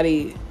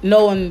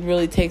no one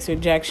really takes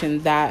rejection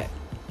that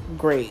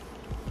great.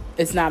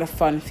 It's not a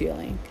fun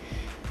feeling.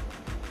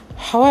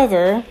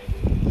 However,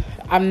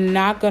 I'm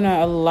not going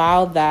to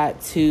allow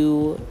that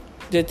to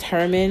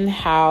determine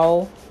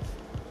how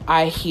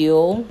I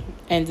heal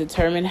and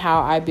determine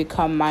how I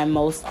become my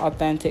most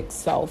authentic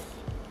self.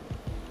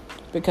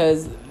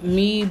 Because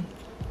me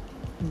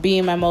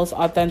being my most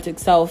authentic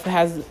self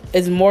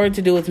is more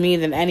to do with me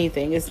than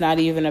anything. It's not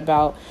even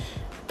about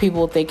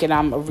people thinking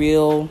I'm a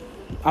real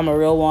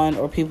one,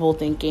 or people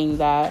thinking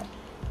that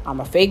I'm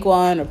a fake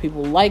one, or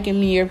people liking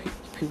me, or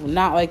people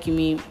not liking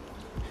me.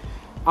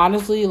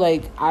 Honestly,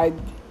 like, I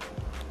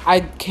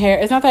care.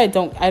 It's not that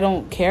I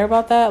don't care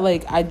about that.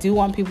 Like, I do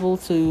want people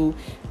to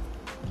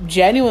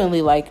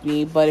genuinely like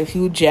me, but if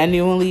you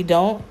genuinely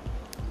don't,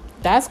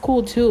 that's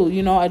cool too.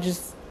 You know,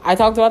 I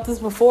talked about this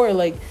before.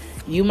 Like,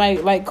 you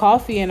might like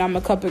coffee and I'm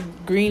a cup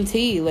of green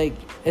tea. Like,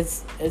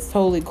 it's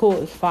totally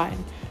cool. It's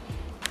fine.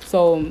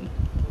 So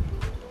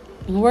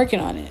I'm working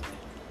on it.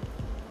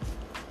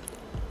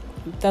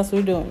 That's what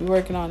we're doing. We're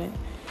working on it.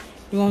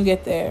 We're gonna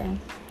get there.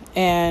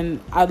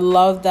 And I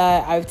love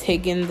that I've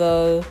taken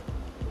the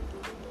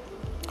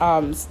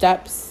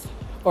steps,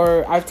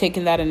 or I've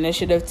taken that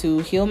initiative to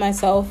heal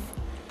myself.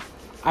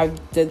 I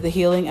did the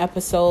healing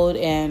episode,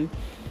 and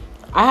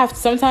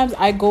sometimes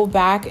I go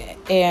back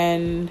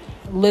and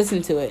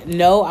listen to it.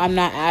 No, I'm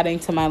not adding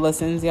to my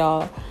listens,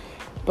 y'all.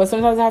 But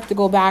sometimes I have to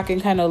go back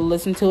and kind of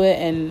listen to it,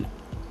 and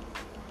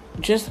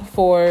just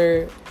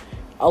for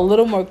a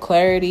little more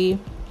clarity,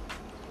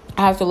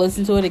 I have to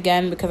listen to it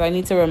again, because I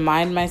need to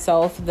remind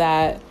myself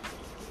that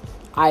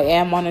I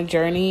am on a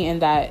journey,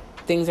 and that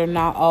things are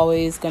not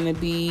always going to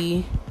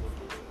be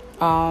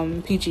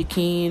peachy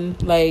keen.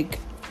 Like,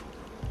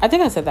 I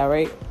think I said that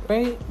right?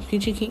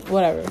 Peachy keen,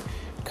 whatever.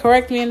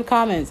 Correct me in the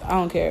comments. I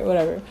don't care,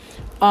 whatever.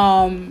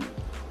 I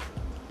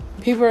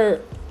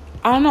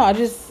don't know,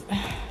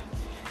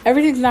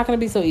 everything's not going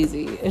to be so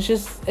easy.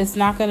 It's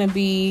not going to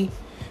be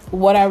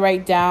what I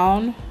write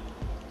down,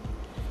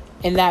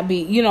 and that be,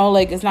 you know,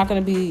 like, it's not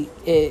going to be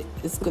it.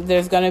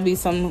 There's going to be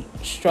some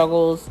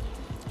struggles,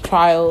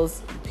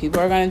 trials. People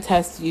are going to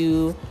test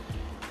you.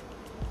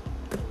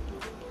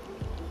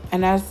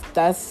 And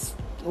that's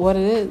what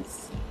it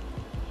is.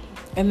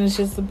 And it's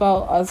just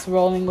about us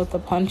rolling with the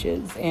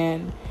punches.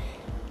 And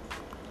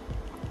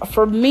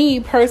for me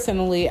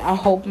personally, I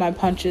hope my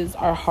punches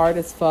are hard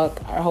as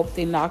fuck. I hope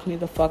they knock me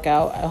the fuck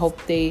out. I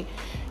hope they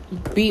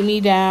beat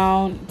me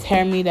down,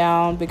 tear me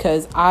down,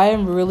 because I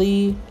am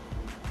really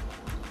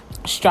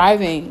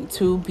striving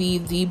to be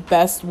the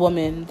best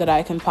woman that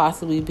I can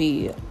possibly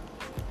be.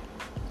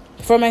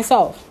 For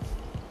myself,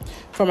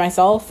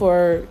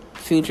 for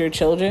future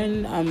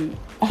children. I'm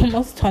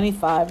almost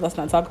 25. Let's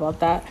not talk about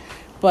that.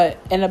 But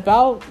in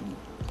about,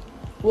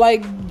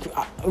 like,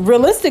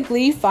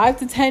 realistically, 5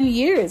 to 10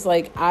 years,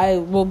 like, I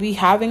will be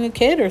having a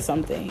kid or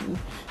something.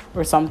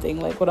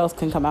 Like, what else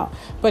can come out?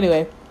 But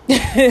anyway,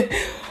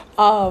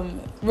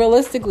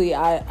 realistically,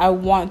 I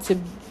want to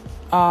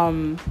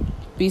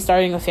be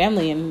starting a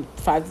family in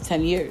 5 to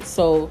 10 years.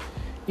 So,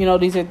 you know,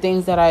 these are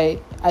things that I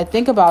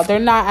think about. They're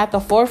not at the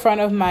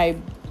forefront of my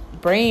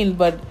brain,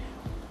 but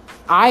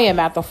I am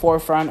at the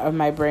forefront of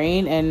my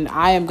brain, and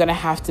I am going to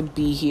have to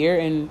be here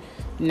and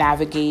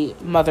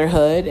navigate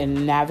motherhood,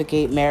 and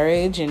navigate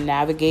marriage, and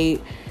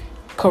navigate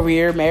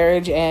career,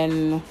 marriage,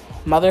 and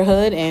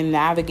motherhood, and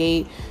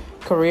navigate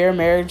career,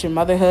 marriage, and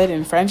motherhood,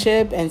 and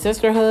friendship, and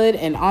sisterhood,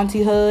 and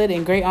auntie-hood,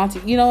 and great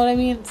auntie. You know what I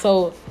mean?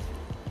 So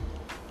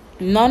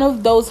none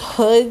of those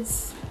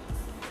hoods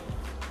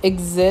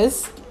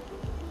exist,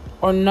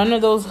 or none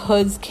of those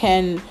hoods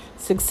can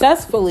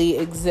successfully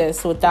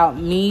exist without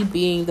me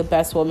being the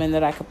best woman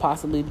that I could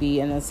possibly be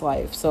in this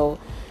life. So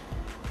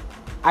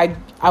I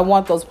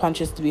want those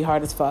punches to be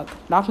hard as fuck.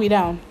 Knock me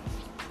down.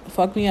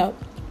 Fuck me up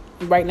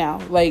right now.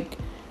 Like,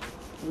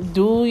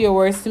 do your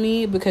worst to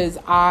me, because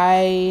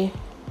I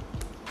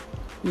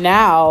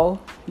now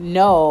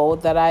know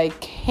that I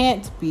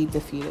can't be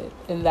defeated,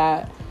 and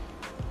that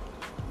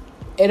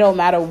it don't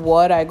matter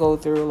what I go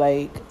through,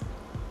 like,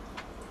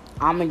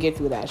 I'm gonna get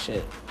through that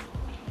shit.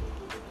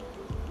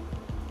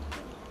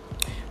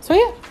 So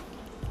yeah,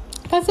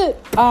 that's it.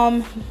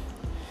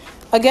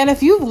 Again,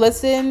 if you've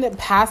listened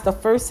past the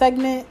first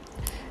segment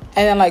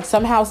and then like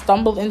somehow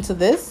stumbled into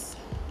this,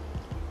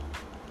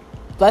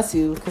 bless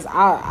you, because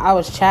I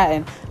was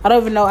chatting. I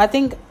don't even know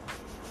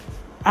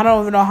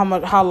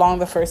how long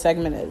the first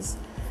segment is.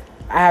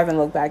 I haven't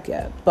looked back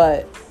yet,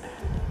 but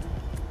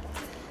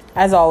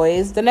as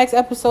always, the next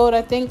episode,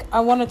 I think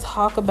I want to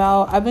talk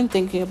about, I've been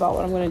thinking about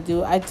what I'm going to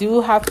do. I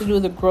do have to do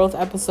the growth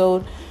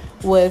episode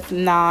with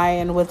Nye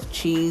and with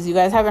Cheese. You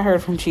guys haven't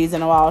heard from Cheese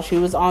in a while. She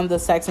was on the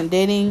sex and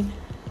dating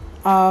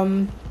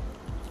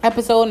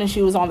episode, and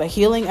she was on the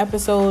healing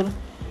episode,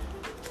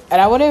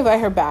 and I want to invite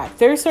her back.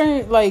 There's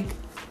certain, like,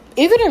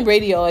 even in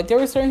radio, like, there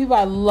were certain people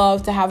I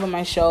love to have on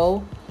my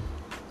show,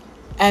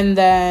 and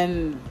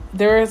then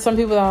there are some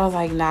people that I was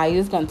like, nah,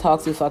 you're just gonna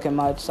talk too fucking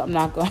much, so I'm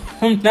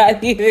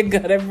not even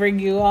gonna bring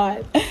you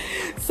on.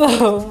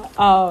 So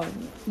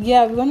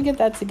yeah, we're gonna get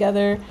that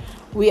together.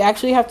 We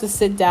actually have to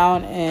sit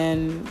down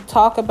and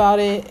talk about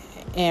it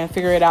and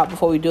figure it out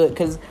before we do it,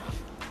 because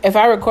if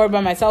I record by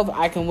myself,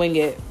 I can wing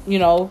it, you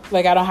know,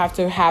 like, I don't have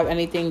to have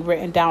anything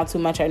written down too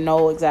much. I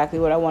know exactly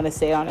what I want to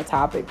say on a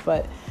topic,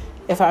 but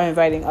if I'm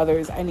inviting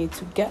others, I need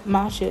to get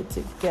my shit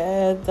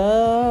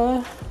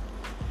together.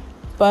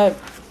 But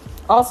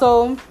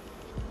also,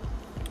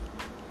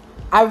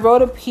 I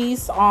wrote a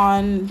piece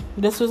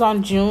this was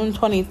on June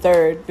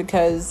 23rd,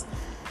 because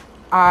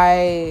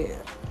I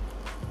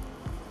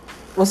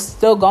was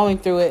still going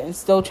through it and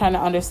still trying to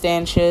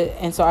understand shit.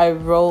 And so I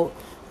wrote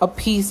a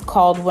piece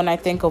called When I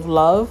Think of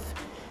Love.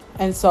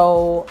 And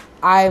so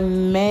I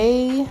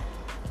may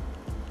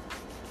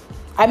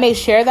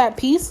share that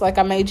piece. Like,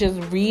 I may just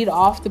read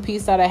off the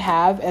piece that I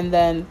have, and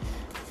then,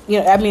 you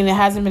know, I mean, it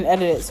hasn't been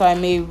edited, so I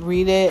may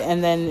read it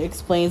and then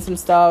explain some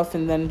stuff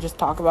and then just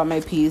talk about my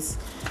piece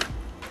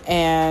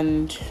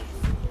and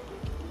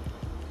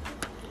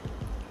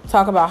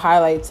talk about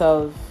highlights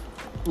of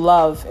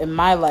love in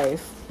my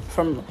life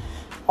from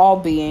all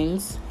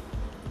beings.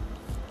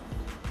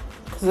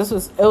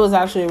 Because it was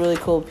actually a really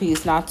cool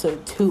piece, not to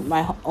toot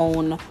my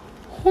own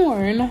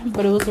horn,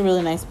 but it was a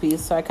really nice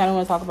piece, so I kind of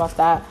want to talk about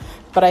that.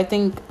 But I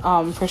think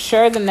for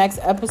sure the next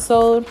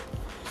episode,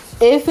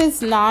 if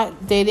it's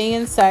not dating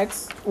and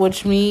sex,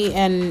 which me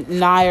and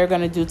Nye are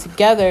going to do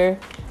together,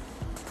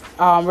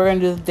 we're going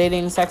to do the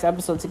dating and sex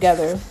episode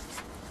together.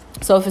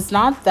 So if it's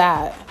not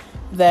that,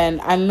 then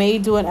I may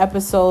do an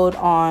episode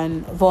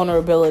on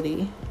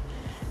vulnerability,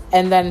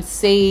 and then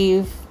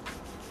save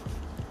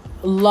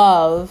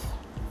love,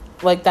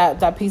 like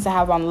that piece I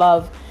have on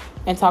love,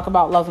 and talk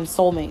about love and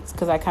soulmates,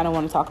 because I kind of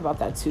want to talk about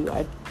that too.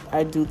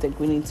 I do think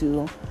we need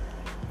to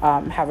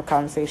have a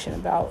conversation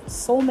about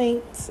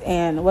soulmates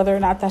and whether or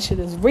not that shit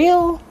is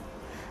real,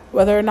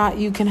 whether or not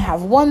you can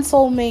have one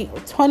soulmate or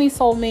 20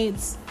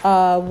 soulmates.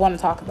 Want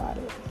to talk about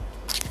it.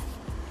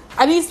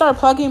 I need to start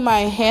plugging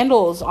my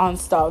handles on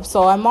stuff.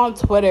 So I'm on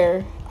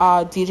Twitter,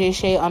 DJ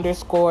Shay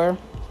 _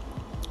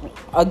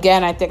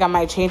 Again, I think I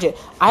might change it.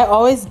 I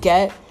always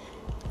get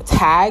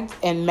tagged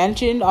and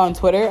mentioned on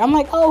Twitter. I'm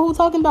like, oh, who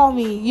talking about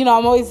me? You know,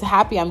 I'm always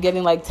happy. I'm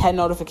getting like 10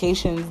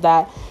 notifications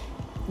that,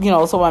 you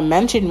know, someone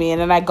mentioned me, and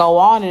then I go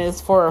on and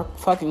it's for a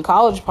fucking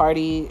college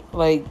party,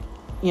 like,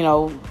 you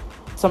know,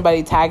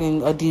 somebody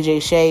tagging a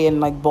DJ Shay in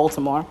like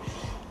Baltimore.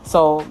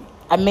 So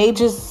I may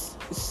just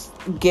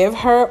give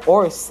her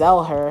or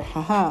sell her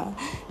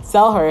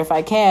if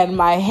I can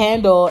my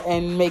handle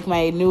and make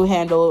my new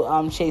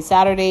handle Shay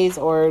Saturdays,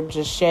 or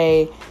just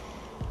Shay.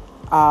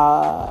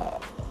 I'm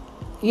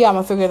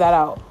gonna figure that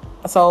out.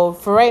 So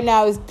for right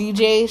now, it's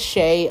DJ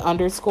Shay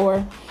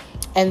 _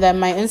 and then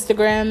my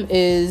Instagram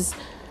is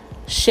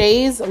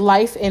Shay's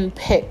Life in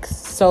Pics.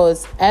 So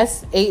it's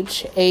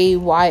SHAYS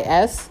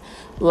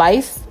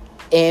Life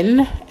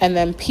in, and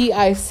then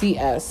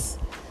PICS.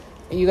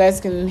 You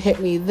guys can hit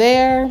me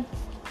there,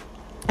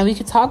 and we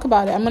could talk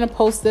about it. I'm gonna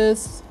post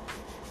this.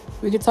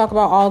 We could talk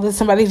about all this.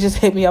 Somebody just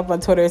hit me up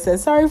on Twitter and said,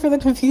 sorry for the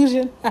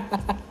confusion.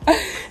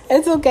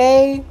 It's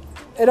okay.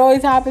 It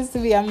always happens to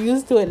me. I'm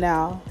used to it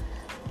now.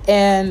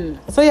 And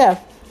so yeah,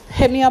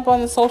 hit me up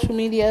on the social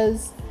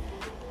medias.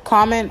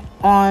 Comment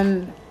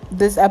on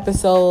this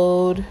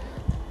episode.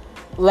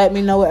 Let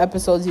me know what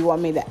episodes you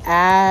want me to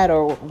add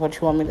or what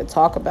you want me to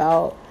talk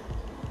about.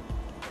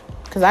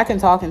 Because I can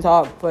talk and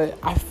talk, but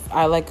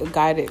I like a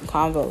guided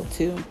convo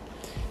too.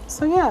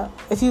 So yeah,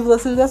 if you've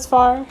listened this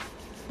far,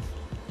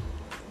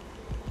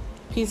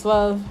 peace,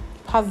 love,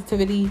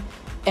 positivity,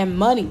 and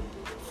money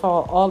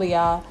for all of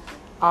y'all.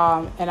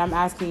 And I'm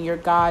asking your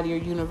God, your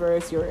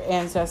universe, your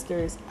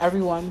ancestors,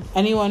 anyone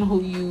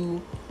who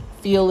you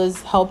feel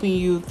is helping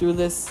you through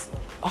this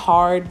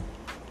hard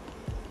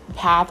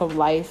path of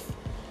life,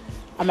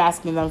 I'm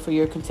asking them for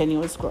your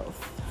continuous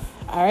growth.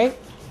 All right?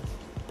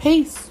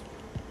 Peace.